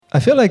I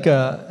feel like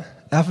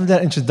after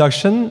that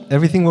introduction,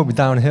 everything will be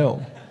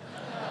downhill.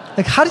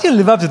 Like, how do you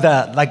live up to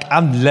that? Like,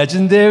 I'm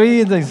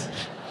legendary? Like,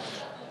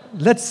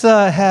 let's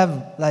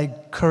have,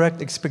 like,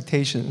 correct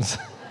expectations,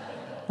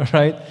 all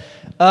right?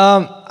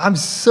 I'm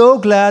so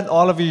glad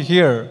all of you are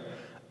here.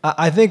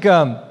 I think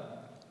I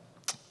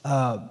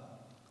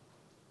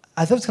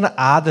thought it's kind of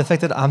odd, the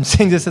fact that I'm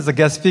saying this as a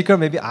guest speaker.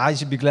 Maybe I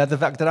should be glad the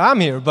fact that I'm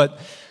here. But,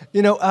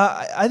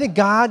 I think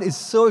God is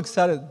so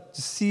excited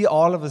to see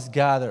all of us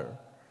gather.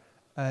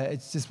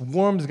 It just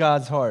warms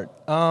God's heart.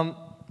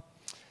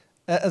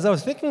 As I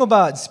was thinking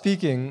about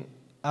speaking,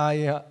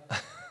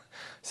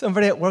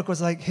 somebody at work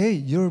was like, hey,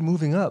 you're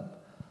moving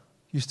up.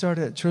 You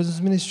started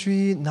children's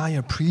ministry, now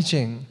you're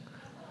preaching.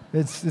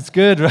 It's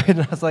good, right?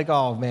 And I was like,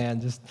 oh,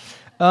 man, just...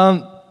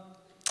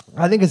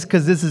 I think it's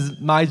because this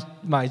is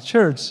my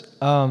church.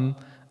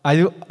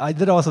 I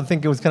did also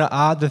think it was kind of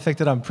odd, the fact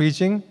that I'm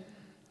preaching.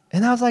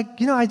 And I was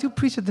like, I do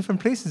preach at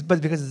different places,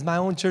 but because it's my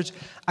own church,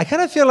 I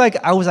kind of feel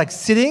like I was like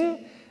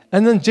sitting,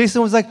 and then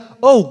Jason was like,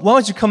 oh, why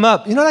don't you come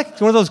up? Like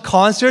one of those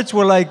concerts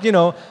where like,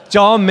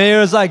 John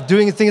Mayer's like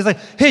doing his thing. It's like,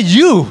 hey,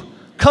 you,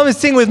 come and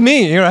sing with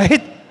me,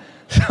 right?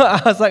 So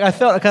I was like, I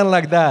felt kind of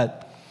like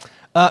that.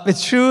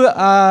 It's true,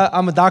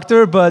 I'm a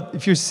doctor, but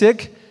if you're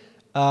sick,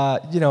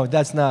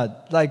 that's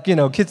not, like,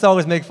 kids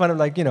always make fun of,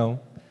 like,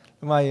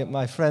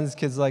 my friends'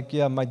 kids, like,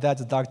 yeah, my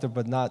dad's a doctor,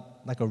 but not,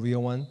 like, a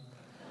real one.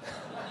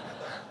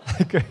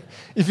 Like,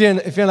 if you're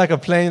in, like, a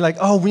plane, like,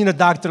 oh, we need a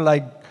doctor,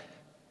 like,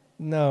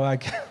 no,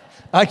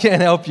 I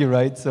can't help you,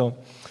 right? So,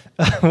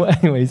 well,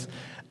 anyways,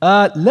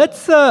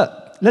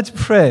 let's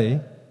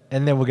pray,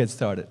 and then we'll get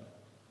started.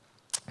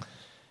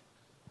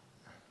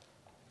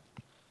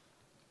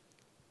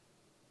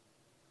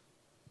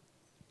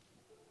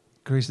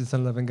 Gracious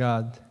and loving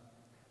God,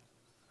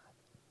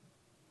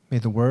 may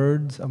the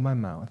words of my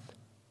mouth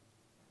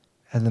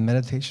and the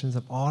meditations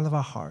of all of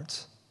our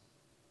hearts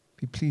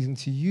be pleasing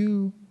to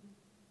you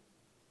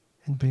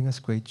and bring us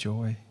great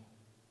joy.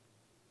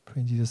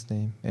 Pray in Jesus'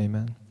 name,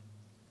 amen.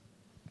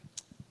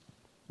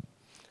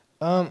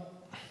 In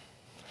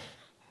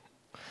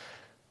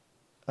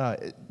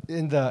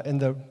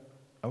the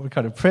we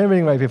called it prayer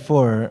meeting right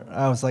before,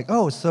 I was like,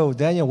 oh, so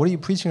Daniel, what are you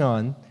preaching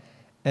on?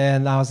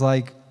 And I was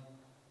like,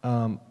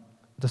 the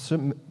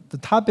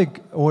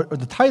topic or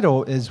the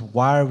title is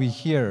Why Are We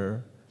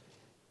Here?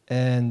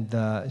 And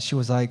she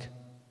was like,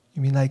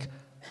 you mean like,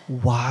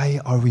 why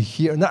are we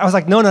here? And I was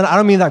like, no, I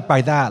don't mean like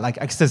by that, like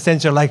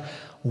existential, like,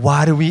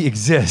 why do we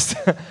exist?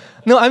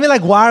 No, I mean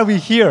like, why are we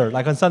here?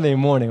 Like on Sunday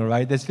morning,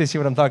 right? That's basically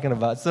what I'm talking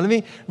about. So let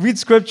me read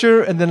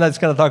scripture and then let's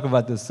kind of talk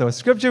about this. So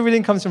scripture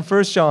reading comes from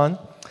 1 John,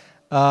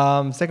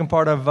 second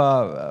part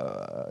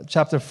of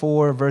chapter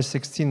 4, verse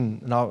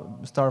 16. And I'll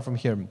start from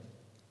here.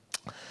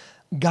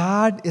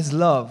 God is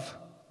love.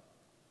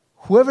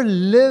 Whoever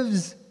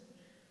lives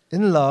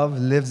in love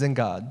lives in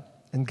God,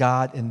 and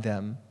God in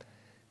them.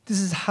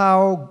 This is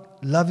how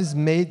love is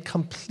made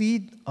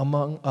complete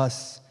among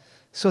us,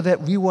 so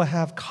that we will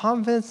have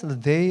confidence in the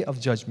day of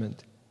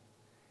judgment.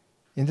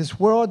 In this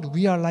world,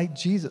 we are like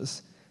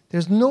Jesus.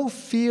 There's no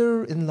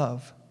fear in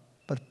love,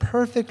 but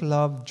perfect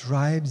love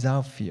drives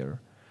out fear,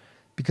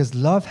 because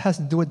love has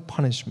to do with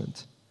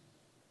punishment.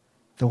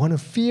 The one who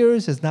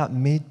fears is not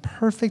made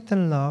perfect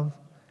in love.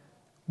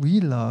 We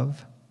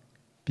love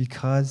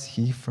because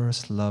he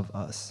first loved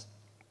us.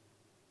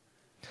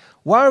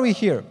 Why are we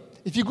here?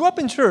 If you grew up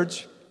in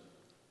church,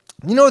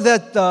 you know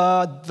that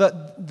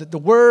the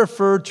word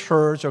for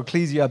church or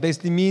ecclesia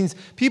basically means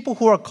people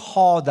who are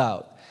called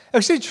out.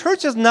 Actually,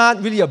 church is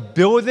not really a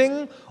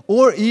building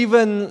or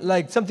even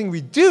like something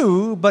we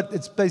do, but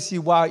it's basically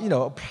why,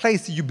 a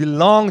place that you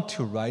belong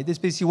to, right? That's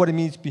basically what it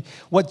means to be,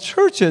 what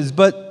church is.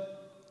 But,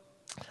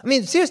 I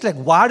mean, seriously,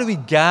 like, why do we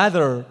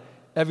gather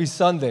every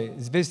Sunday?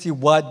 It's basically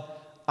what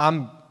I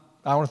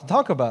want to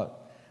talk about.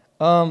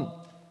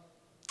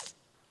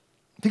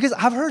 Because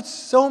I've heard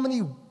so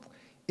many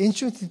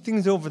interesting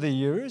things over the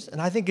years, and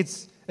I think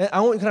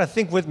I want you to kind of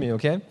think with me,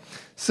 okay?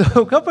 So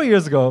a couple of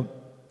years ago,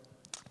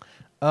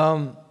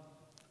 I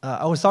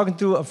was talking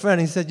to a friend,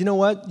 and he said, you know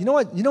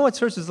what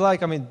church is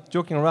like? I mean,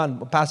 joking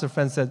around, a pastor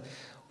friend said,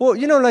 well,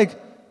 like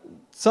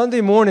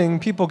Sunday morning,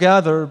 people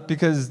gather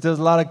because there's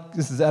a lot of,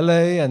 this is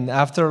LA, and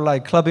after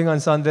like clubbing on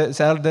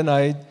Saturday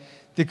night,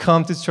 they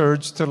come to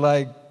church to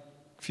like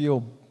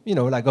feel,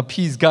 like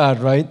appease God,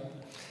 right?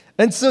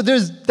 And so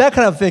there's that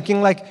kind of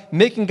thinking, like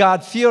making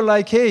God feel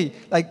like, hey,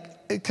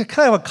 like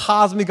kind of a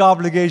cosmic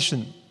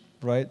obligation,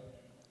 right?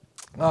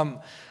 A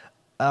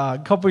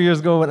couple of years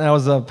ago when I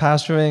was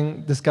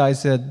pastoring, this guy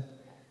said,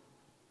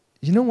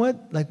 you know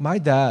what? Like my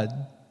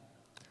dad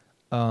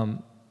comes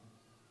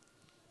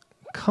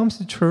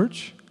to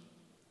church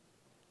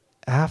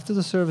after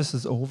the service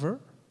is over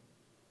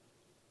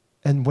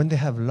and when they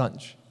have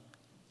lunch.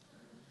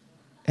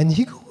 And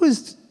he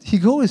goes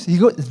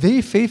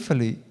very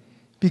faithfully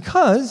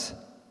because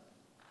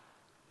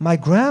my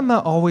grandma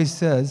always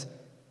says,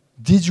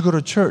 did you go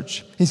to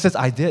church? He says,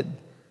 I did.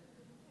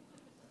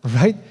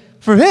 Right?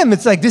 For him,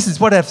 it's like, this is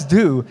what I have to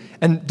do.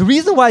 And the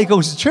reason why he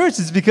goes to church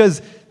is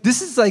because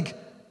this is like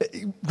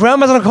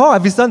Grandma's gonna call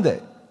every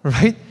Sunday,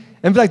 right?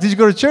 And be like, did you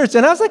go to church?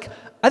 And I was like,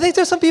 I think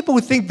there's some people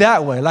who think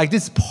that way. Like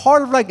it's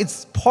part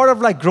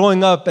of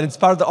growing up, and it's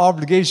part of the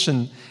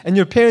obligation. And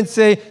your parents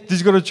say, did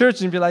you go to church?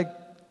 And you'd be like,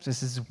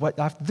 this is what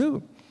I have to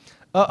do.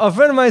 A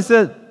friend of mine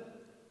said,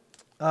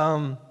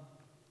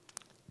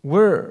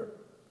 we're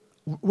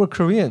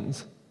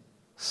Koreans.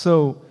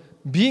 So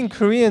being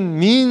Korean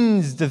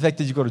means the fact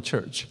that you go to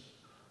church.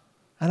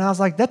 And I was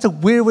like, that's a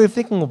weird way of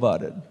thinking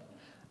about it.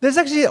 There's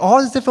actually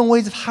all these different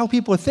ways of how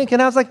people think.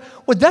 And I was like,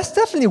 well, that's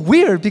definitely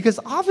weird because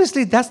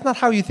obviously that's not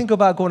how you think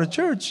about going to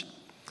church.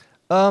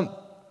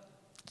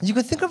 You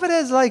can think of it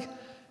as like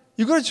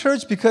you go to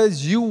church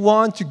because you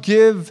want to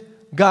give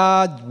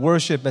God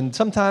worship. And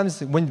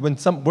sometimes when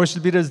some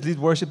worship leaders lead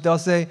worship, they'll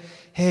say,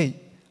 hey,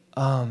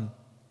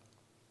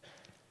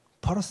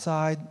 put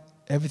aside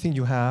everything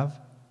you have.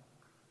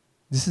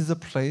 This is a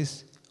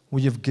place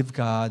where you give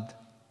God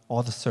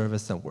all the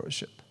service and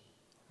worship,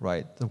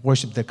 right? The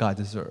worship that God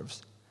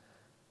deserves.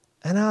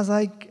 And I was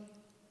like,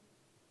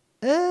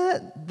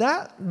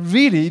 that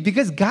really,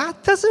 because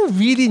God doesn't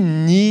really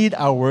need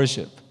our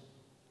worship.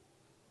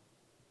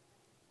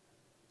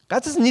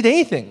 God doesn't need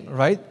anything,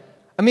 right?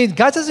 I mean,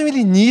 God doesn't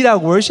really need our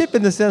worship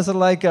in the sense of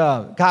like,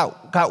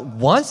 God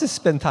wants to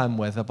spend time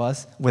with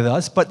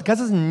us, but God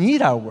doesn't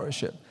need our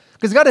worship.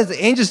 Because God has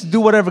angels to do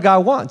whatever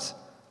God wants.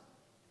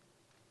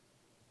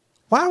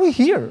 Why are we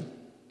here?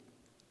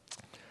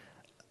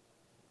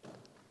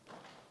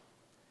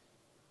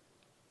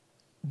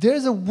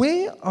 There's a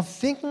way of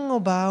thinking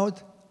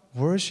about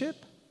worship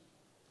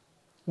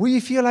where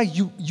you feel like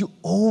you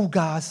owe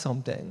God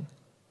something.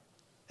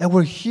 And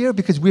we're here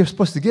because we're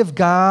supposed to give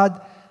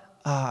God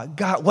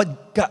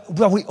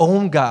what we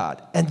own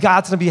God. And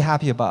God's going to be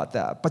happy about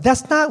that. But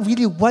that's not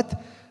really what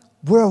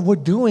we're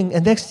doing.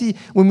 And actually,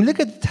 when we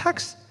look at the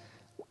text,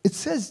 it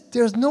says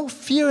there's no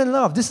fear in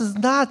love. This is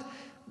not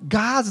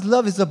God's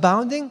love is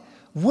abounding.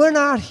 We're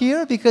not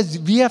here because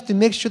we have to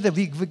make sure that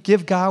we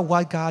give God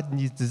what God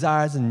needs,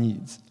 desires and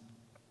needs.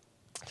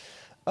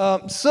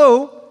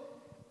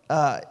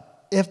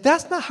 If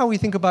that's not how we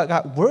think about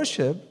God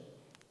worship,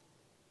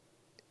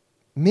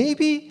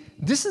 maybe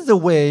this is the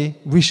way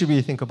we should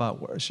really think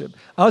about worship.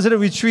 I was at a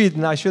retreat,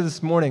 and I shared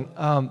this morning.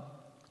 I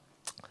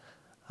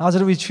was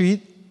at a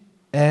retreat,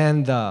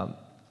 and the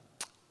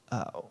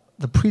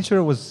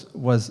preacher was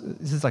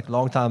this is like a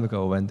long time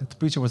ago, and the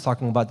preacher was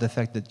talking about the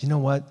fact that, you know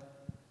what?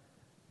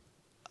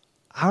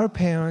 Our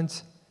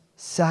parents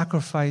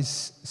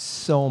sacrifice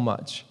so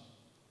much,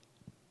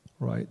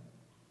 right?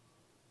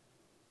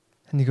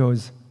 And he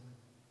goes,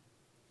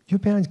 your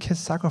parents can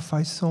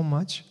sacrifice so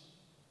much,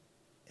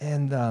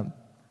 and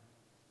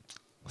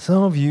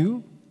some of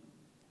you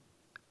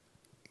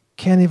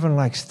can't even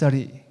like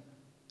study.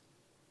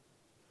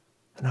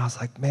 And I was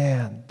like,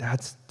 man,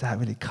 that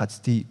really cuts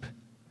deep.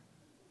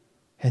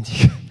 And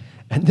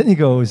then he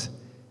goes,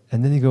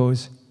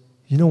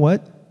 you know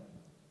what?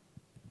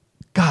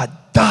 God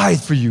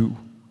died for you,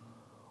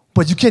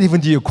 but you can't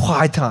even do your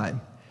quiet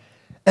time.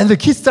 And the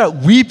kids start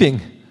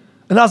weeping.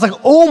 And I was like,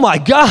 oh my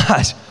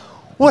gosh,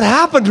 what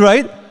happened,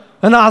 right?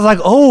 And I was like,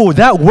 oh,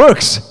 that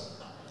works,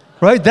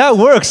 right? That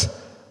works.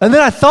 And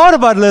then I thought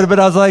about it a little bit.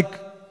 I was like,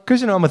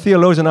 because, I'm a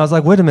theologian. I was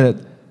like, wait a minute.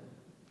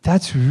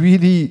 That's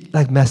really,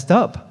 like, messed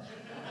up.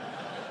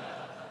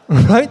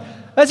 Right?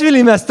 That's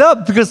really messed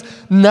up because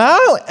now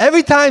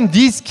every time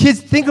these kids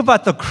think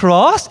about the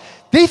cross,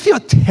 they feel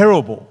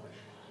terrible.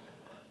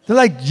 They're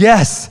like,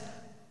 yes,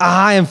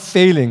 I am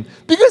failing.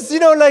 Because,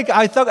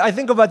 I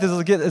think about this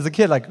as a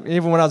kid, like,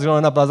 even when I was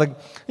growing up, I was like,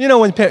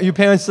 when your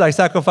parents, like,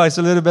 sacrifice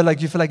a little bit,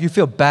 like you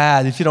feel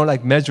bad if you don't,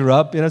 like, measure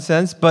up in a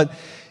sense. But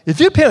if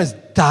your parents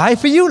die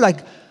for you,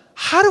 like,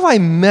 how do I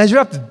measure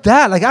up to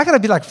that? Like, I gotta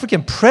be like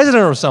freaking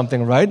president or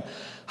something, right?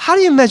 How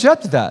do you measure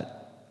up to that?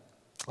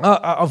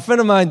 A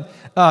friend of mine,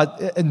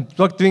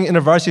 doing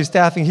university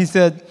staffing, he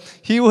said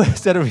he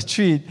was at a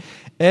retreat,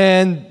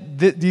 and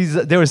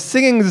they were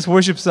singing this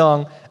worship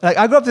song. Like,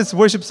 I grew up this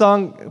worship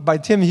song by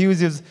Tim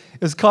Hughes. It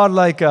was called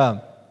like,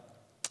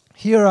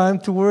 "Here I am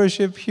to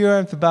worship, here I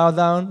am to bow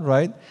down,"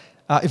 right?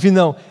 If you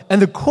know. And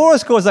the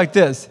chorus goes like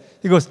this.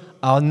 He goes,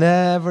 I'll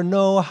never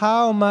know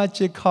how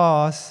much it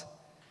costs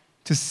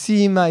to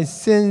see my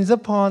sins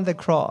upon the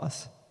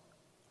cross,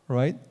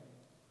 right?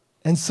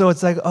 And so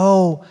it's like,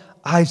 oh,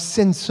 I've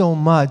sinned so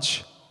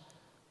much,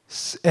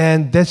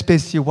 and that's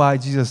basically why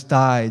Jesus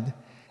died.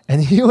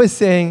 And he was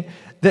saying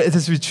that at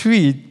this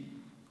retreat,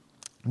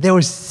 they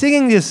were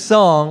singing this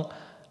song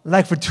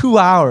like for 2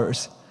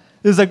 hours.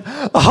 It was like,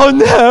 I'll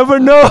never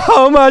know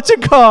how much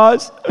it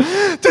costs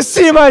to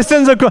see my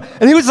sins across.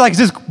 And he was like,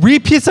 just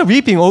repeats of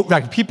weeping.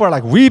 Like, people are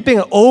like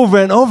weeping over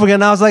and over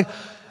again. And I was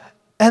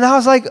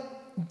like,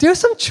 there's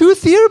some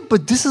truth here,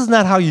 but this is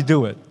not how you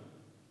do it.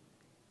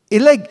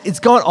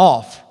 It's gone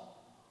off.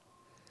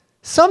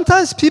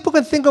 Sometimes people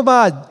can think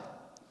about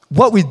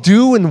what we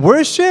do in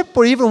worship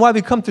or even why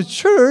we come to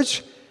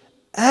church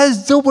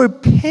as though we're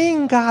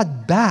paying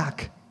God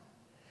back.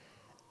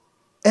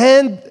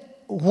 And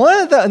one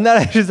of the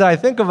analogies that I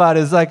think about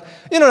is like,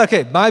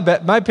 okay,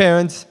 my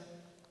parents,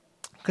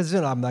 because,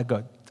 I'm not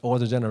good.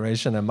 older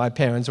generation, and my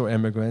parents were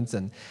immigrants,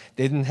 and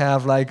they didn't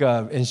have they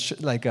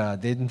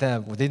didn't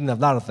have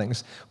a lot of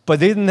things, but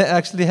they didn't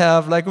actually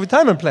have like a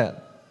retirement plan.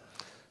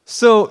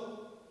 So,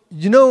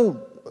 you know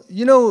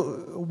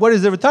what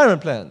is the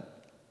retirement plan?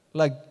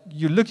 Like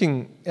you're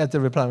looking at the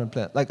retirement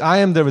plan. Like I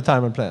am the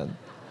retirement plan,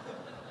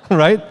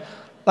 right?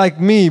 Like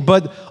me,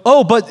 but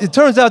it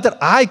turns out that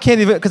I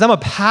can't even, because I'm a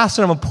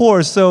pastor, I'm a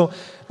poor, so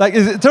like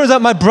it turns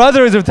out my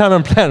brother is a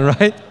retirement plan,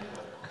 right?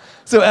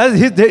 So as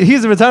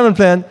he's a retirement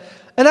plan,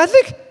 and I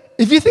think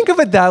if you think of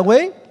it that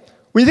way,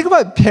 when you think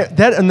about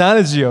that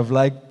analogy of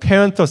like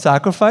parental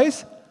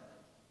sacrifice,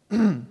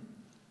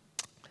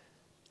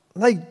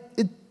 like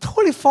it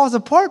totally falls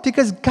apart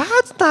because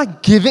God's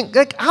not giving,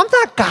 like I'm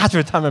not God's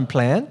retirement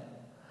plan.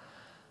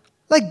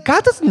 Like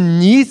God doesn't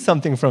need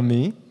something from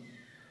me.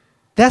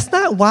 That's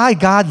not why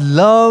God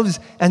loves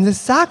and the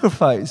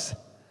sacrifice.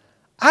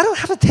 I don't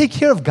have to take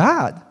care of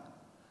God.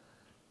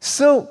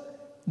 So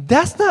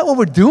that's not what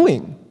we're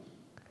doing.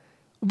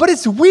 But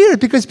it's weird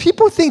because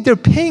people think they're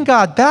paying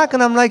God back,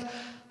 and I'm like,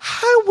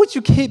 how would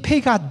you pay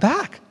God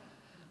back?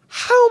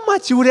 How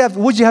much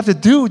would you have to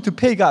do to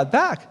pay God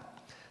back?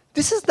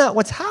 This is not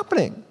what's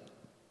happening.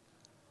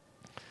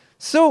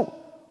 So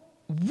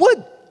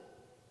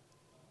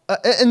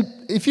and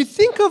if you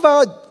think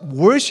about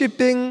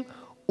worshiping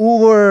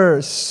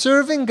or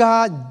serving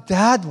God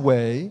that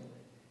way,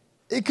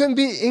 it can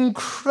be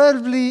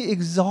incredibly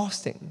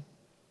exhausting.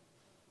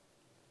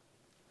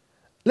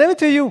 Let me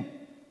tell you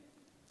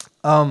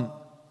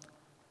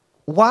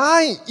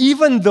why,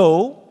 even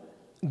though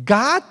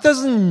God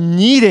doesn't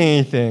need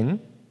anything,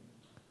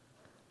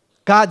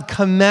 God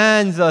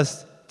commands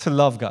us to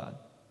love God.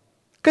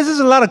 Because there's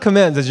a lot of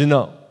commands, as you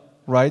know,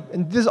 right?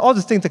 And there's all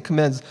these things that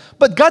commands.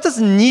 But God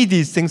doesn't need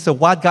these things, so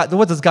what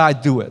does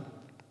God do it?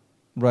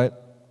 Right?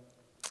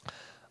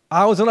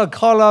 I was going to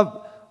call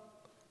up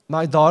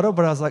my daughter,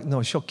 but I was like,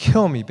 no, she'll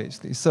kill me,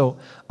 basically. So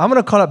I'm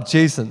going to call up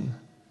Jason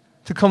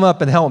to come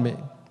up and help me.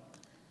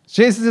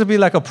 Jason's going to be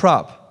like a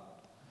prop.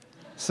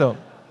 So,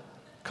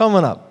 come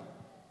on up.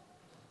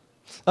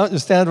 You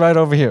stand right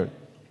over here,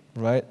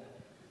 right?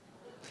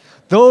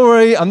 Don't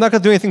worry, I'm not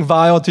going to do anything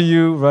vile to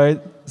you,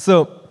 right?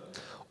 So,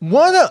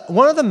 one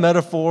of the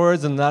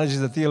metaphors and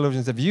analogies that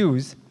theologians have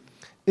used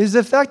is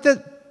the fact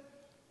that,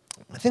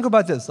 think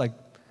about this, like,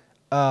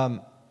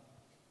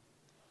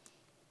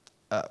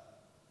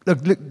 look,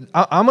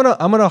 I'm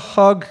gonna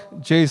hug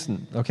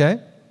Jason, okay?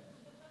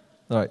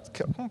 All right,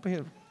 come over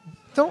here.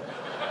 Don't,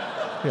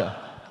 yeah.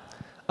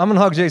 I'm gonna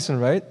hug Jason,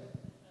 right?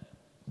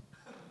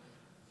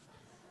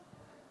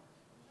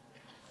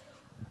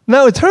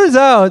 Now, it turns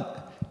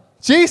out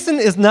Jason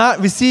is not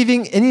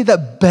receiving any of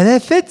the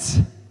benefits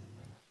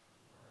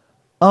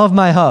of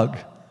my hug.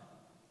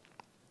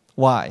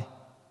 Why?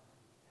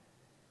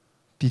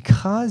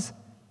 Because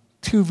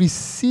to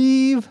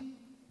receive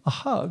a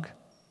hug,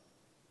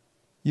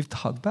 you have to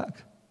hug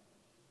back.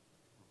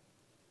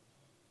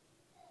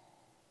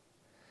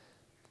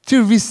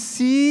 To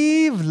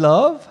receive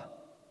love,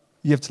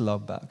 you have to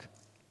love back.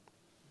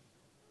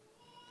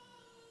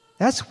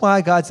 That's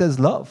why God says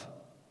love.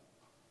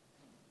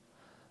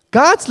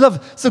 God's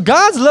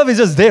love is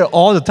just there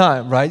all the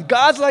time, right?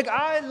 God's like,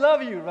 I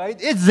love you, right?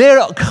 It's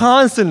there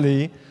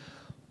constantly.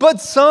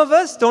 But some of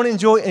us don't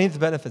enjoy any of the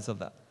benefits of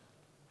that.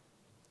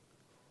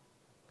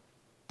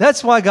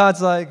 That's why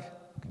God's like,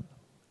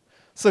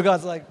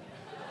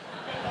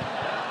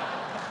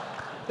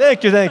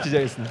 thank you,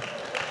 Jason.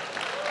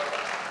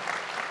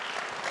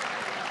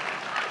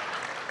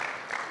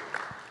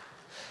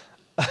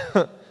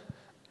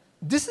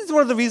 This is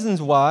one of the reasons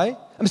why,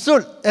 as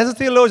a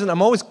theologian,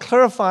 I'm always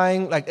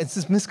clarifying, like, it's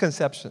just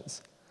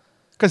misconceptions.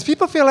 Because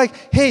people feel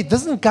like, hey,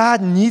 doesn't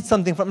God need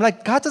something from me?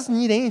 Like, God doesn't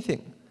need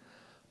anything.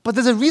 But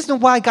there's a reason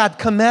why God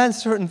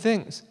commands certain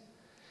things.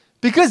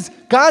 Because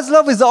God's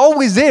love is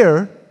always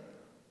there,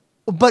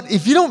 but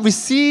if you don't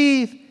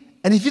receive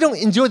and if you don't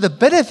enjoy the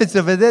benefits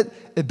of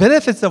it, the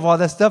benefits of all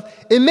that stuff,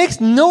 it makes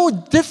no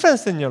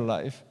difference in your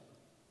life.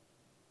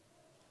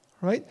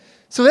 Right?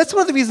 So that's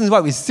one of the reasons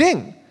why we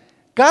sing.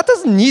 God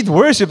doesn't need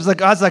worship. It's like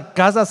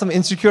God's not some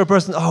insecure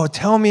person. Oh,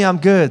 tell me I'm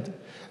good.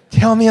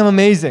 Tell me I'm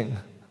amazing.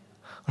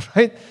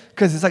 Right?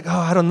 Because it's like, oh,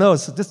 I don't know.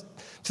 So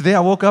today I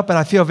woke up and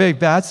I feel very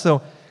bad.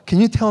 So can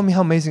you tell me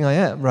how amazing I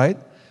am? Right?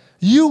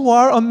 You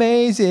are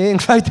amazing.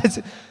 Right?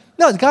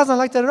 No, God's not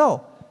like that at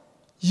all.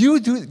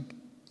 You're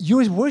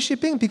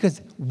worshiping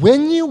because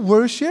when you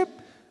worship,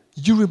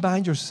 you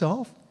remind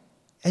yourself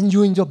and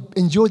you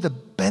enjoy the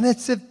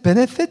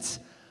benefits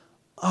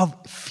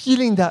of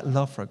feeling that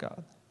love for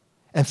God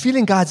and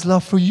feeling God's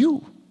love for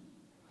you.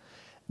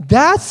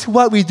 That's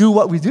what we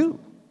do,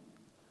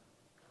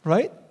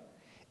 right?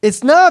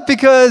 It's not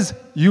because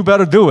you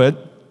better do it,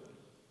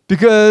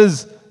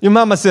 because your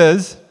mama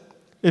says,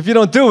 if you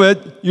don't do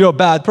it, you're a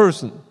bad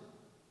person.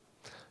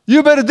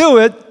 You better do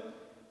it.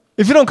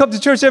 If you don't come to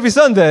church every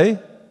Sunday,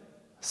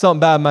 something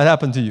bad might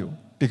happen to you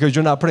because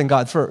you're not putting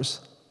God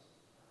first.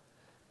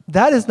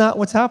 That is not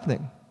what's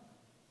happening.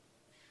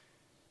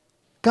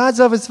 God's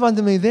love is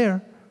fundamentally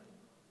there,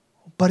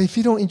 but if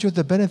you don't enjoy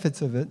the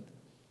benefits of it,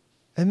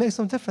 it makes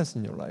some difference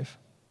in your life.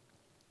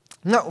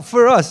 Now,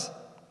 for us,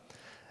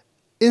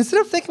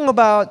 instead of thinking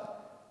about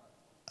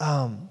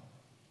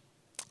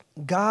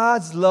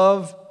God's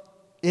love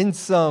in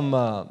some,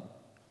 or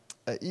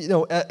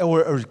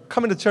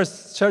coming to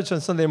church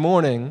on Sunday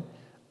morning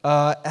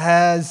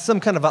as some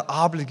kind of an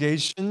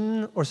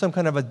obligation or some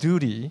kind of a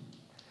duty,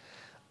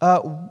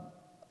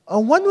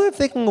 one way of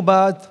thinking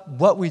about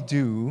what we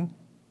do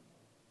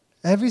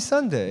every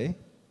Sunday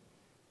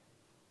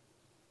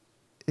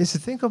is to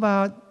think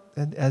about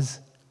it as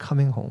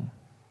coming home.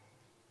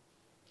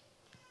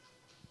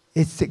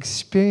 It's the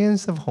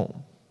experience of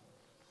home,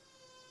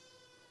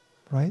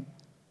 right?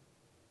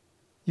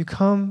 You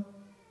come.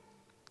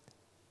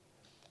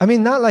 I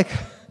mean, I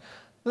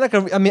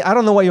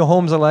don't know what your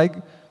homes are like,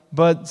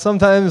 but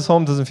sometimes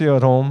home doesn't feel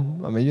at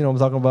home. I mean, you know what I'm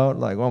talking about?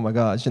 Like, oh my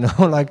gosh,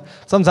 like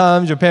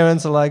sometimes your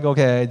parents are like,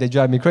 okay, they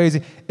drive me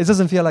crazy. It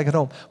doesn't feel like at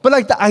home. But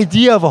like the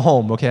idea of a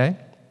home, okay?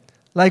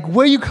 Like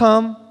where you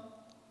come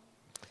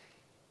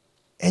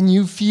and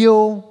you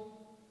feel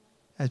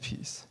at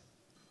peace.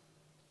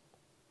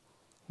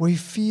 Where you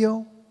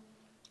feel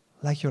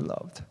like you're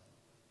loved.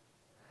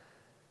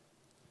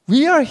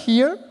 We are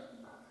here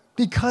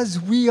because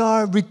we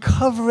are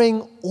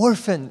recovering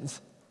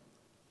orphans.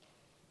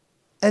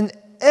 And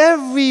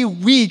every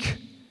week,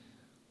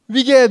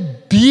 we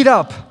get beat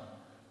up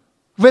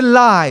with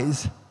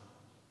lies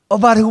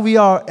about who we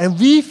are, and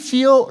we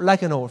feel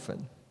like an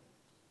orphan.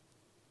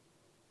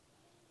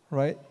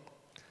 Right?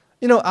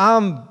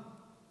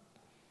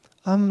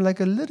 I'm like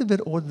a little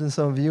bit older than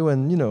some of you,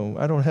 and,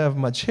 I don't have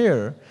much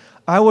hair.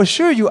 I will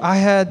assure you I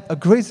had a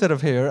great set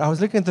of hair. I was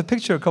looking at the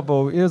picture a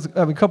couple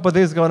of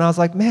days ago, and I was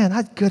like, man, I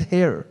had good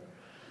hair.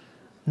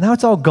 Now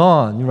it's all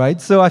gone, right?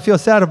 So I feel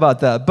sad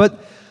about that.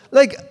 But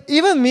like,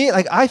 even me,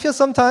 like, I feel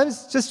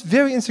sometimes just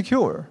very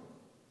insecure.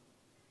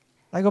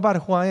 Like, about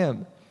who I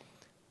am.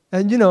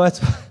 And,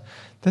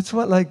 that's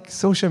what, like,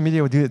 social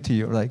media will do it to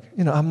you. Like,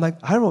 I'm like,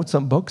 I wrote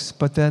some books,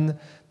 but then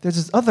there's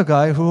this other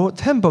guy who wrote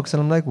 10 books,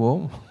 and I'm like,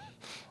 well,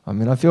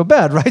 I feel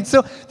bad, right?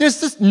 So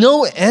there's just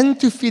no end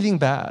to feeling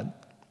bad.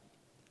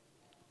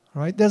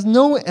 Right? There's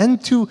no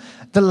end to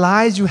the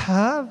lies you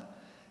have.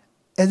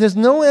 And there's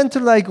no end to,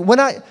 like,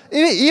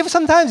 even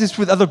sometimes it's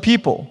with other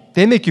people.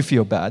 They make you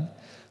feel bad.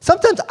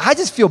 Sometimes I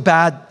just feel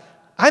bad.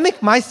 I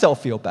make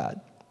myself feel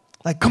bad.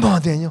 Like, come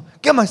on, Daniel,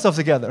 get myself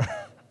together.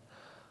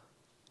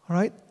 All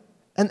right?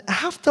 And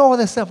after all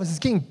that stuff, it's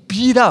getting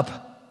beat up.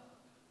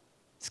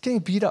 It's getting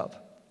beat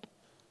up.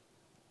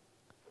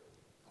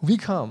 We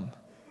come.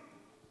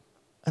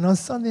 And on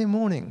Sunday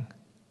morning,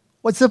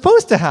 what's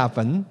supposed to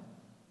happen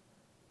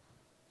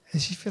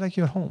is you feel like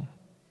you're at home.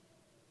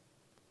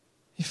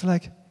 You feel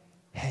like,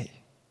 hey,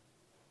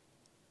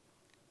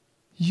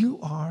 you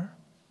are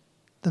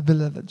the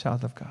beloved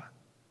child of God.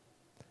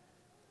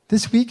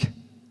 This week,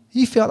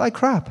 you felt like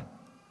crap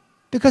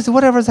because of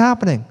whatever's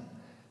happening.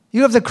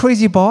 You have the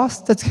crazy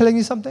boss that's killing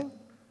you something,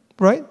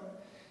 right?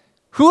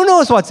 Who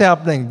knows what's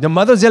happening? The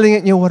mother's yelling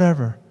at you,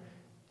 whatever.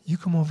 You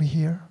come over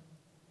here,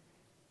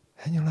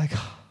 and you're like,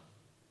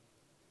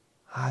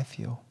 I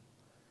feel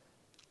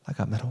like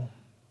I'm at home.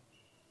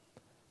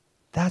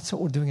 That's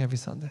what we're doing every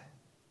Sunday,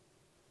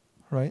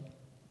 right?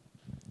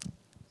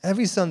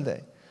 Every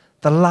Sunday,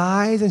 the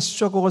lies and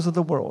struggles of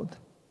the world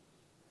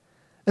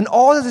and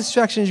all the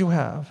distractions you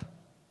have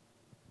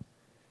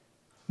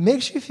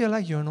makes you feel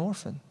like you're an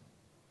orphan.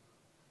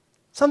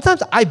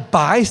 Sometimes I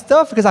buy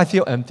stuff because I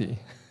feel empty.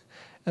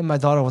 And my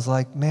daughter was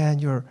like, man,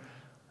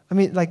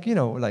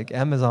 like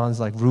Amazon's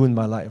like ruined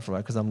my life, right?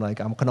 Because I'm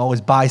can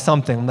always buy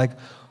something. I'm like,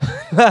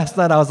 last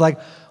night I was like,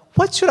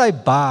 what should I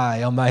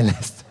buy on my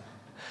list?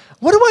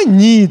 What do I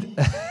need?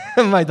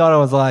 And my daughter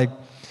was like,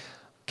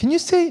 can you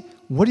say,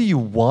 what do you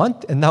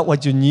want and not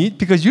what you need?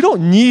 Because you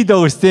don't need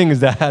those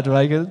things, Dad,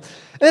 right? And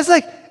it's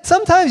like,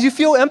 sometimes you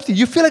feel empty.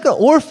 You feel like an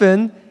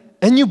orphan,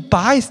 and you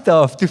buy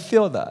stuff to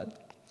feel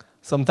that.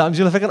 Sometimes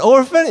you feel like an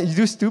orphan, and you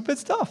do stupid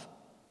stuff.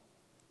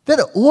 That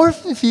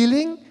orphan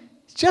feeling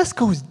just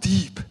goes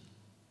deep,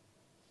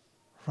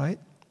 right?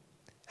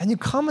 And you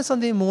come on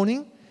Sunday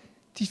morning,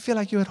 do you feel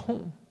like you're at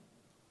home?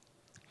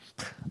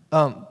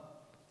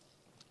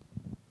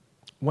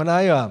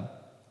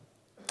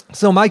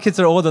 So my kids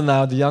are older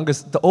now.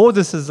 The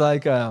oldest is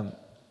like, I'm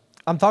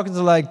talking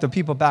to like the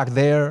people back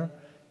there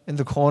in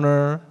the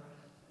corner,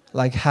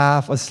 like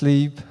half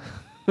asleep,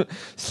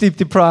 sleep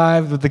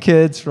deprived with the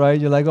kids, right?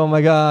 You're like, oh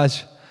my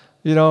gosh,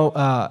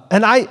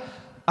 and I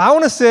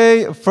want to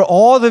say for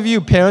all of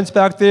you parents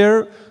back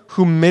there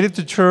who made it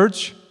to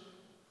church,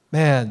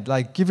 man,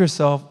 like give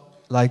yourself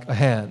like a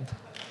hand,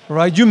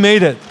 right? You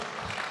made it.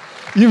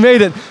 You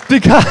made it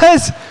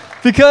because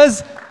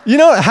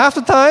half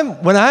the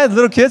time when I had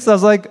little kids, I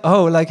was like,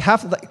 oh, like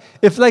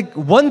if like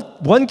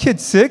one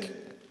kid's sick,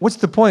 what's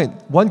the point?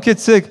 One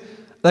kid's sick,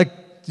 like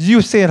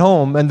you stay at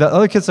home and the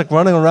other kid's like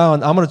running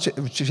around. I'm gonna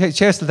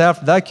chase the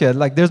after that kid.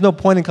 Like there's no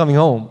point in coming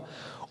home.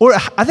 Or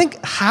I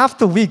think half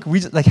the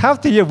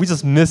year we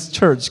just miss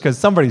church because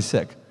somebody's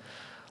sick.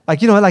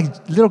 Like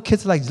like little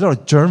kids are like little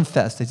germ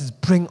fest. They just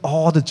bring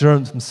all the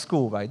germs from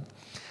school, right?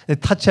 They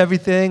touch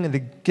everything and they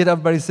get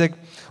everybody sick.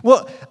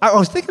 Well, I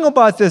was thinking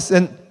about this,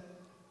 and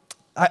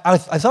I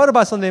thought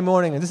about Sunday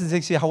morning, and this is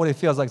actually what it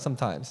feels like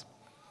sometimes.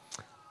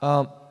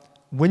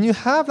 When you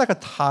have like a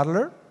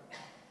toddler,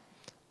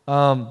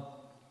 and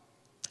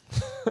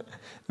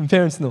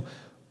parents know,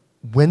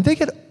 when they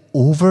get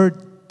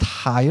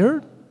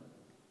overtired,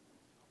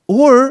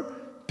 or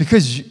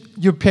because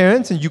your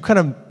parents and you kind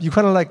of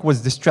like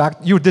was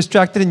distracted, you were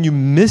distracted and you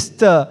missed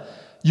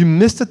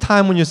the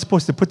time when you're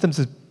supposed to put them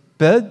to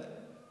bed,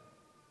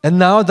 and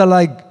now they're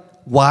like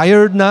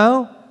wired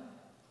now,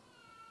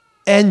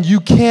 and you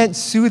can't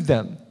soothe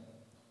them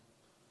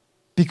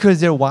because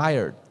they're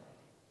wired,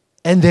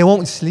 and they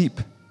won't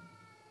sleep.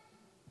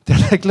 They're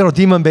like little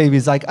demon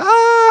babies, like,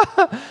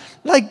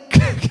 like,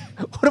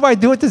 what do I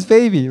do with this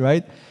baby,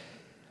 right?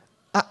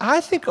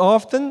 I think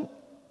often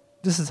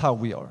this is how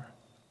we are.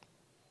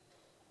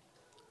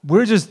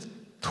 We're just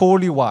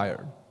totally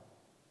wired.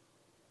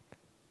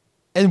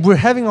 And we're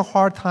having a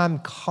hard time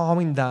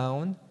calming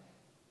down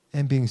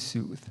and being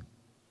soothed.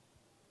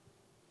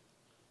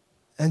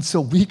 And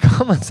so we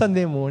come on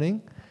Sunday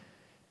morning,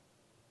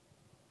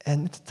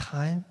 and it's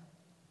time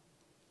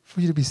for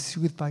you to be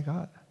soothed by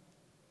God.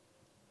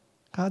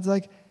 God's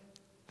like,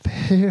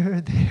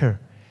 there.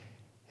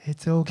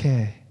 It's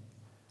okay.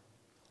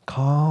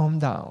 Calm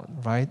down,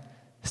 right?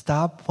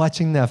 Stop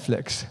watching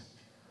Netflix,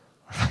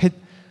 right?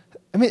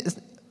 I mean,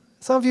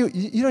 some of you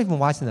don't even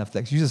watch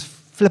Netflix. You just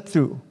flip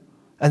through.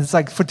 And it's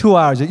like for 2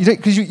 hours.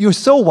 Because you're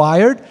so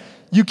wired,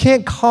 you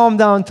can't calm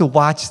down to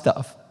watch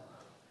stuff,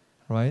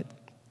 right?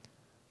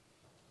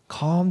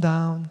 Calm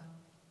down,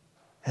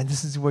 and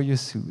this is where you're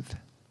soothed.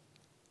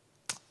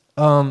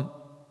 One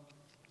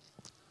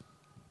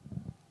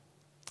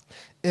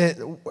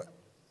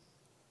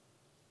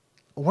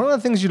of the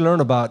things you learn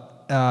about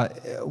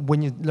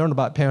when you learn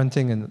about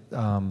parenting and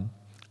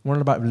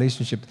learn about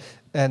relationships,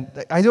 and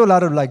I do a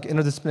lot of like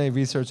interdisciplinary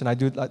research, and I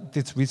do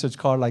this research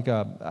called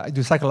I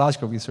do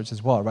psychological research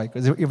as well, right?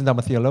 Because even though I'm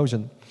a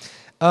theologian,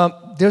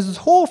 there's this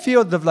whole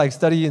field of like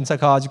study in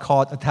psychology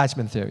called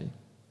attachment theory.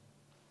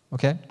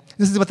 Okay,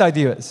 this is what the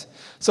idea is.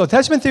 So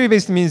attachment theory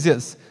basically means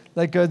this: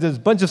 like there's a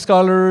bunch of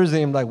scholars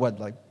named like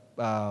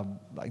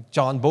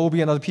John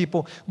Bowlby and other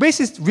people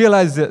basically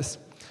realize this: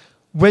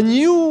 when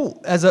you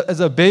as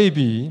a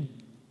baby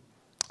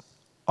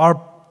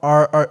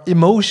are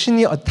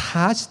emotionally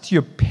attached to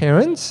your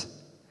parents,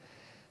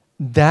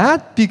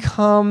 that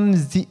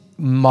becomes the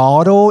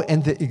model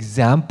and the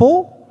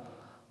example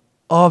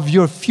of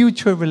your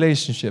future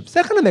relationships.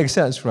 That kind of makes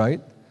sense, right?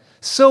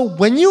 So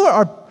when you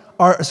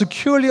are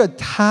securely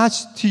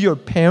attached to your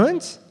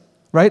parents,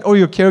 right, or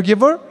your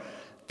caregiver,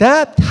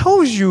 that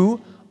tells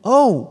you,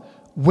 oh,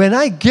 when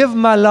I give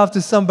my love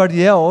to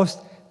somebody else,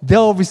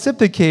 they'll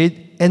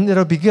reciprocate and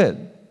it'll be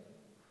good,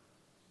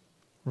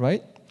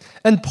 right?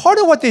 And part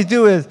of what they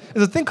do is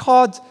a thing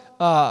called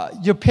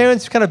your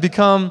parents kind of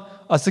become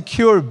a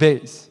secure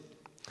base.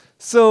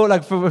 So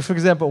like, for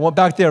example,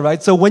 back there,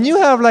 right? So when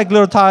you have like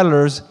little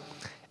toddlers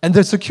and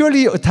they're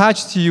securely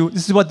attached to you,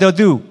 this is what they'll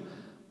do.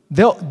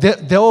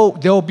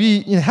 They'll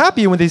be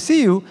happy when they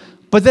see you,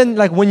 but then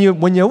like when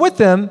you're with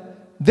them,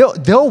 they'll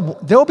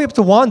be able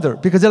to wander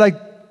because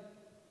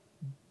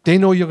they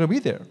know you're gonna be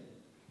there.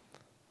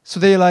 So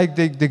they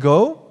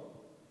go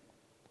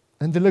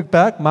and they look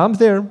back, mom's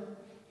there.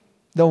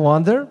 They'll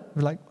wander.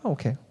 We're like, oh,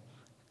 okay.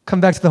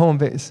 Come back to the home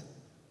base.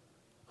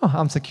 Oh,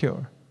 I'm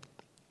secure.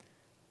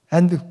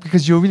 And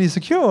because you're really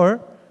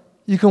secure,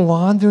 you can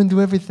wander and do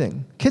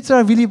everything. Kids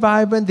are really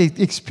vibrant. They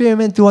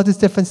experiment, do all this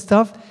different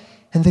stuff,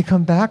 and they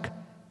come back to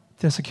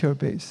their secure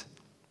base.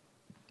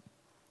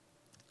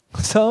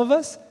 Some of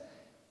us,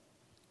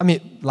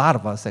 a lot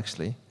of us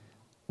actually,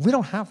 we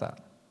don't have that.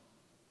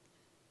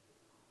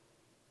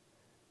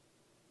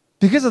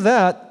 Because of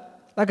that,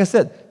 like I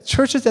said,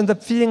 churches end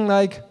up feeling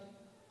like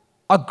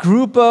a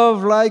group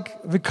of like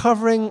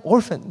recovering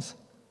orphans.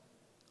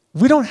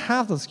 We don't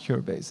have the secure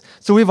base.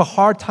 So we have a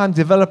hard time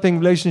developing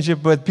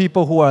relationship with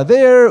people who are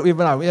there. We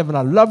have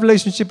a love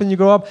relationship when you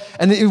grow up.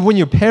 And when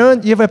you're a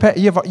parent, you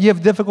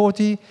have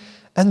difficulty.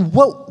 And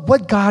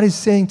what God is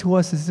saying to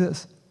us is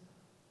this.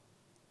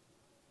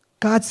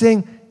 God's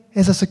saying,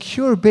 it's a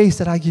secure base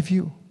that I give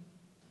you,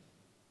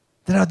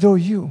 that I adore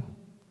you,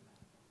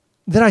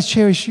 that I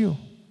cherish you.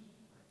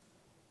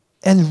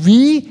 And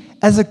we,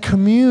 as a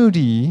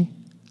community,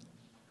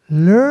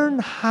 learn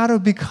how to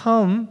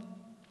become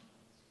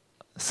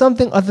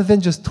something other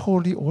than just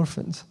totally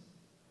orphans.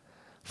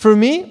 For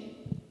me,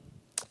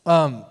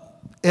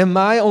 in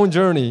my own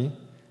journey,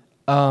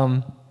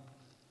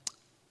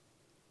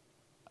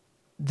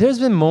 there's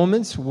been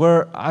moments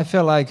where I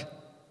feel like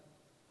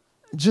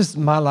just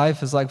my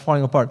life is like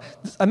falling apart.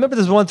 I remember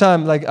this one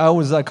time, like I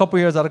was a couple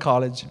years out of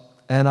college,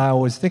 and I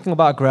was thinking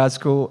about grad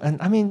school,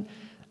 and I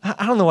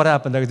don't know what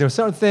happened. Like, there were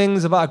certain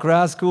things about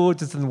grad school that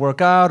just didn't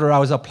work out, or I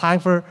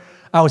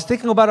was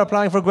thinking about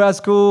applying for grad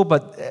school,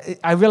 but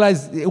I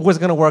realized it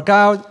wasn't going to work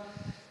out.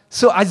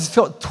 So I just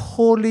felt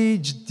totally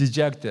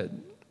dejected.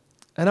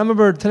 And I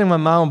remember telling my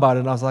mom about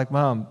it, and I was like,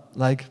 Mom,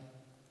 like,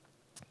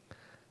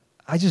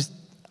 I just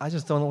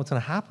don't know what's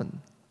going to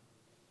happen.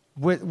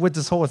 with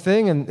this whole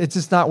thing, and it's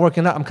just not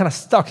working out. I'm kind of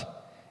stuck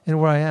in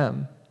where I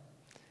am.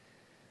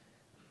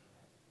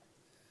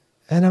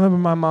 And I remember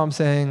my mom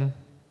saying,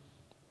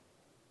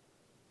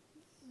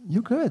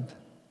 "You're good.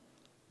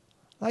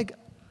 Like,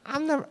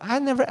 I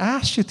never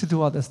asked you to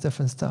do all this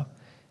different stuff.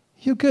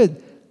 You're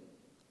good.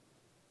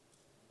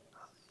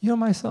 You're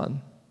my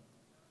son.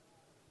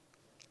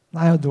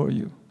 I adore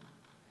you."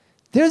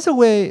 There's a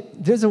way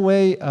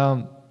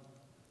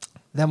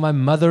that my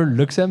mother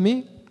looks at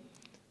me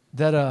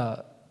that,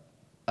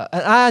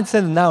 and I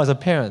understand it now as a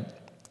parent.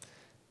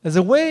 There's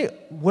a way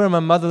where my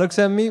mother looks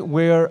at me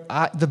where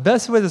the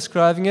best way of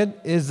describing it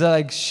is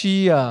like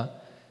she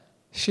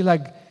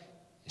like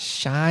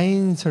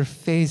shines her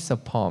face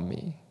upon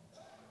me.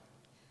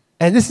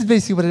 And this is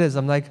basically what it is.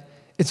 I'm like,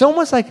 it's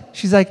almost like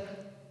she's like,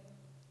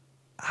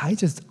 "I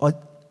just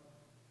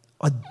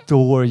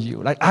adore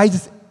you. Like,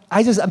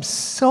 I'm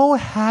so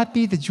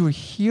happy that you're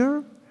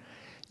here.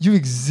 You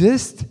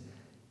exist."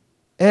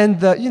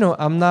 And,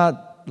 I'm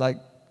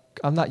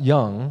not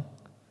young.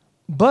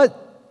 But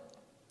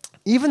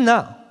even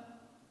now,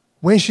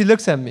 when she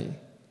looks at me,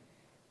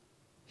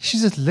 she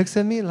just looks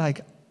at me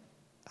like,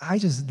 "I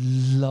just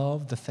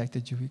love the fact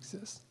that you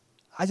exist.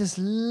 I just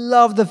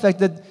love the fact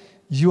that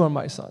you are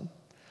my son."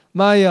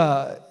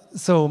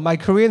 So my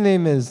Korean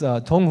name is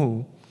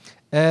Donghoo.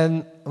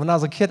 And when I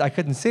was a kid, I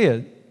couldn't say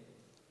it.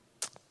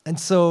 And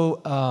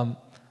so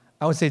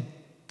I would say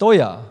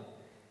Toya.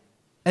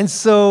 And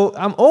so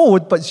I'm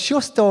old, but she'll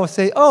still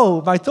say,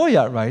 "Oh, my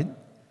Toya," right?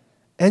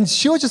 And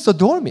she'll just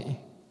adore me.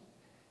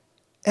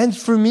 And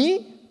for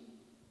me,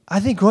 I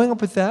think growing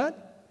up with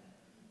that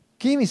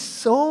gave me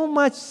so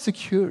much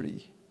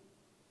security.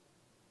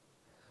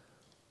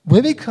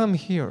 When we come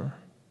here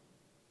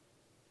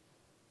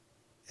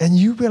and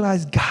you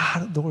realize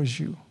God adores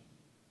you,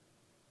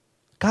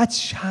 God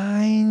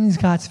shines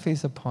God's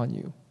face upon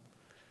you.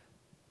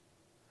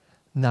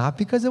 Not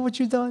because of what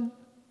you've done.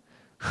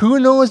 Who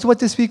knows what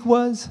this week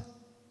was?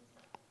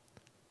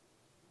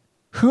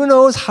 Who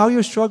knows how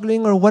you're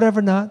struggling or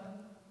whatever not?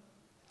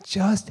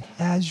 Just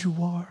as you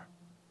are,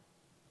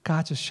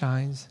 God just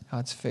shines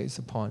God's face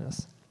upon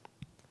us.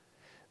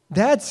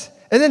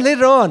 And then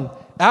later on,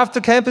 after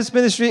campus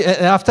ministry,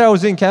 after I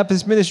was in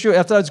campus ministry,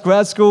 after I was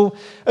grad school,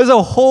 there's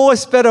a whole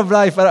aspect of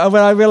life when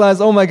I realized,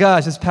 oh my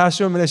gosh, this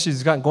pastoral ministry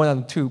is going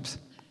on the tubes.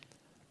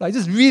 Like,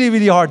 just really,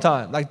 really hard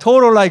time. Like,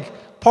 total,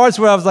 parts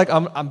where I was like,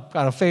 I'm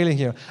kind of failing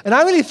here. And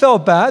I really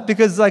felt bad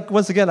because,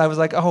 once again, I was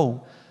like,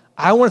 oh,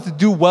 I wanted to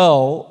do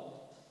well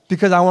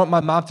because I want my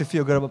mom to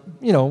feel good about,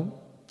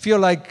 feel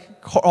like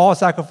all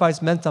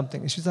sacrifice meant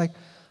something. And she's like,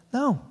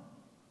 "No,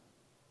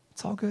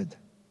 it's all good.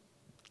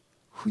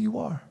 Who you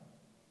are.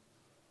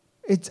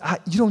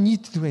 You don't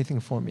need to do anything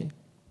for me."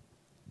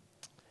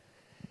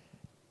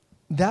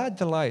 That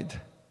delight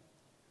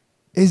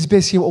is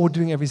basically what we're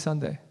doing every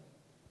Sunday.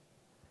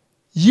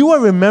 You are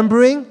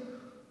remembering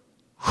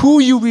who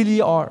you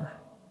really are.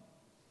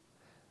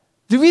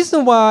 The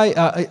reason why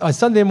a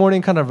Sunday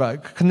morning kind of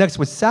connects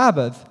with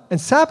Sabbath,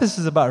 and Sabbath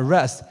is about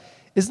rest,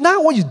 is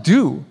not what you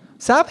do.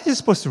 Sabbath is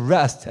supposed to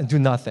rest and do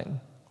nothing,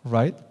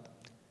 right?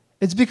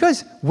 It's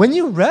because when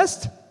you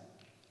rest,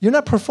 you're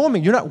not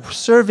performing, you're not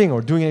serving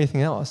or doing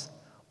anything else.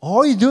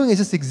 All you're doing is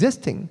just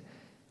existing.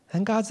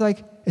 And God's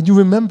like, and you're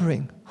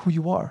remembering who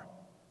you are.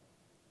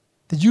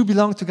 That you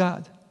belong to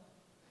God.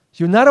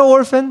 You're not an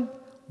orphan.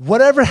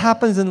 Whatever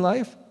happens in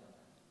life,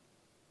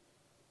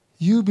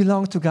 you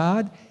belong to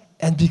God.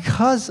 And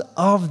because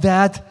of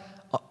that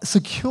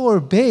secure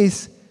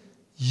base,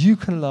 you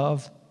can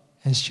love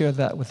and share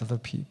that with other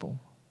people.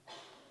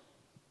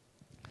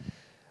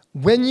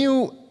 When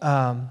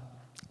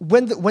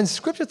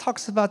Scripture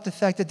talks about the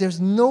fact that there's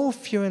no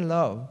fear in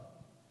love,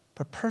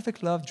 but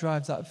perfect love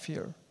drives out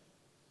fear.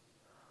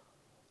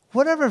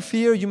 Whatever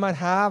fear you might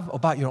have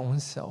about your own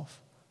self,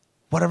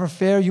 whatever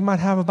fear you might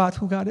have about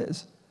who God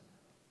is,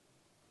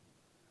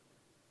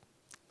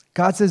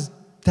 God says,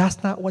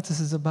 that's not what this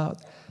is about.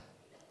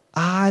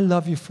 I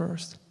love you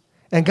first.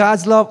 And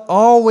God's love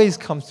always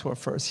comes to us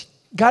first.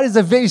 God is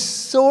the very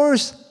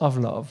source of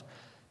love.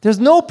 There's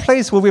no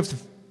place where we have to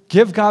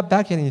give God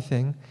back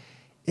anything.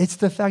 It's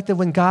the fact that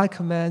when God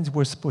commands,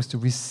 we're supposed to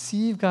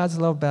receive God's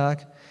love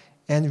back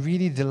and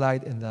really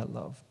delight in that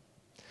love.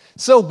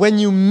 So when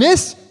you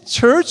miss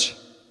church,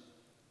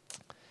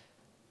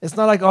 it's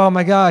not like, oh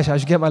my gosh, I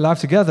should get my life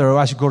together or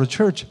I should go to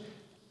church.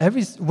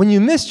 When you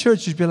miss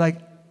church, you'd be like,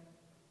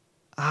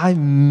 I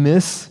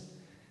miss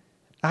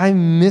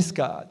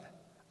God.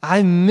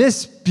 I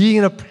miss being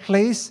in a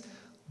place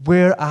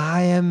where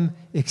I am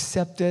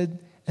accepted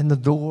and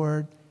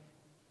adored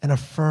and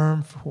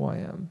affirmed for who I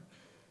am.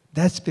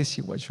 That's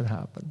basically what should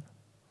happen,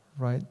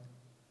 right?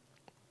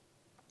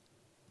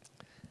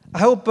 I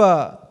hope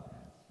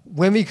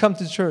when we come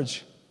to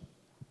church,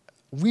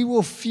 we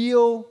will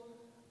feel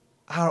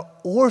our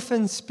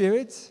orphan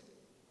spirits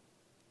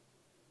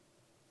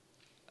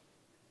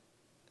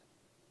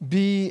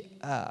be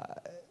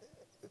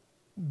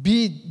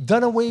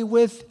done away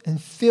with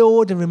and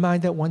filled and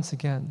reminded once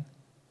again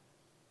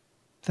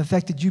the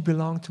fact that you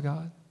belong to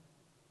God.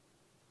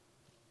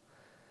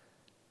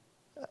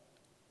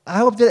 I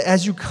hope that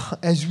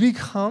as we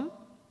come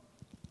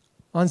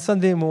on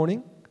Sunday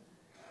morning,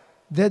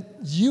 that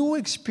you will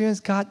experience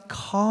God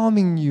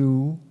calming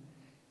you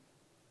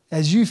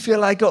as you feel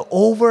like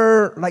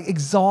an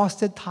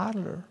exhausted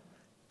toddler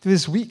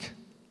this week.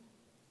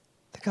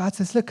 That God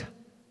says, look,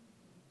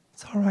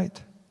 it's all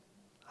right.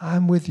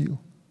 I'm with you.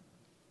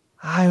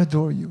 I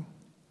adore you.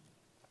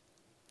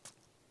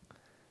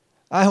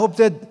 I hope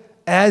that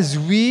as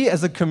we,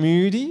 as a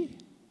community,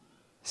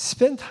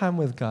 spend time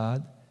with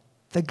God,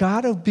 that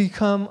God will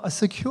become a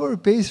secure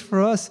base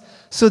for us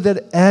so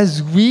that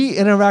as we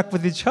interact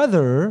with each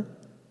other,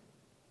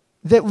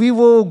 that we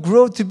will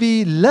grow to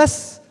be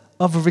less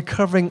of a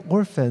recovering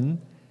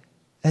orphan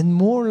and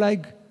more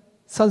like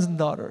sons and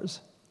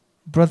daughters,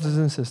 brothers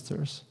and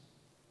sisters.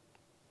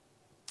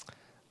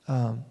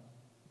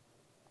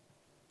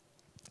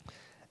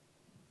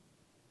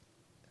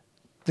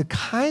 The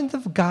kind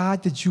of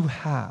God that you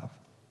have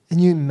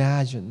and you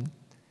imagine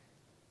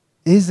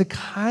is the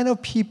kind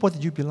of people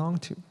that you belong.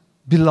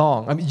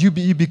 You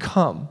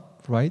become,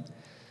 right?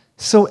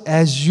 So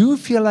as you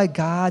feel like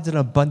God's an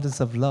abundance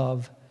of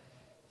love,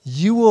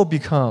 you will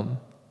become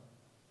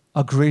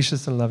a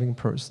gracious and loving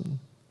person,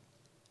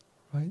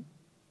 right?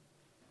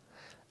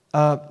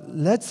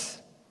 Let's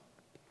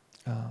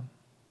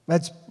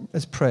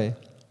pray.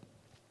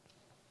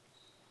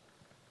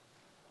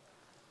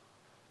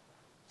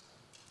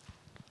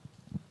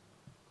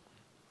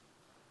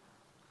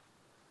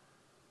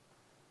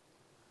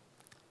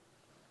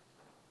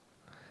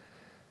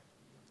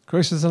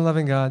 Gracious and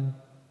loving God,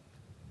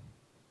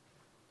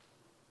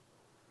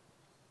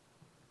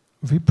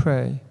 we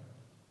pray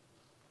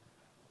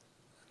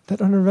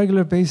that on a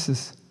regular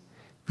basis,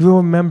 we will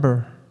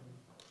remember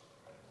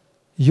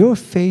your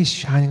face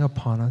shining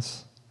upon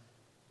us,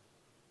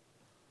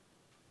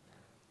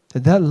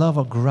 that love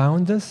will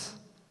ground us,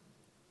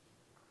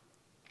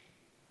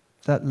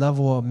 that love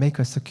will make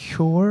us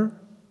secure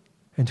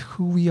in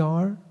who we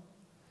are,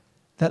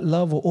 that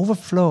love will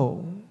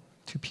overflow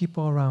to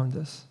people around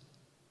us.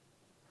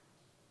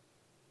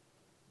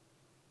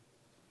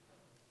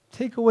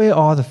 Take away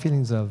all the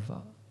feelings of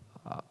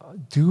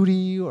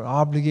duty or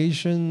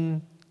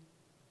obligation,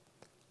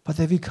 but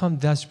they become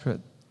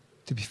desperate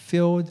to be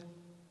filled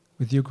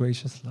with your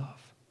gracious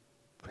love.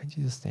 In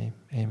Jesus' name,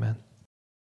 amen.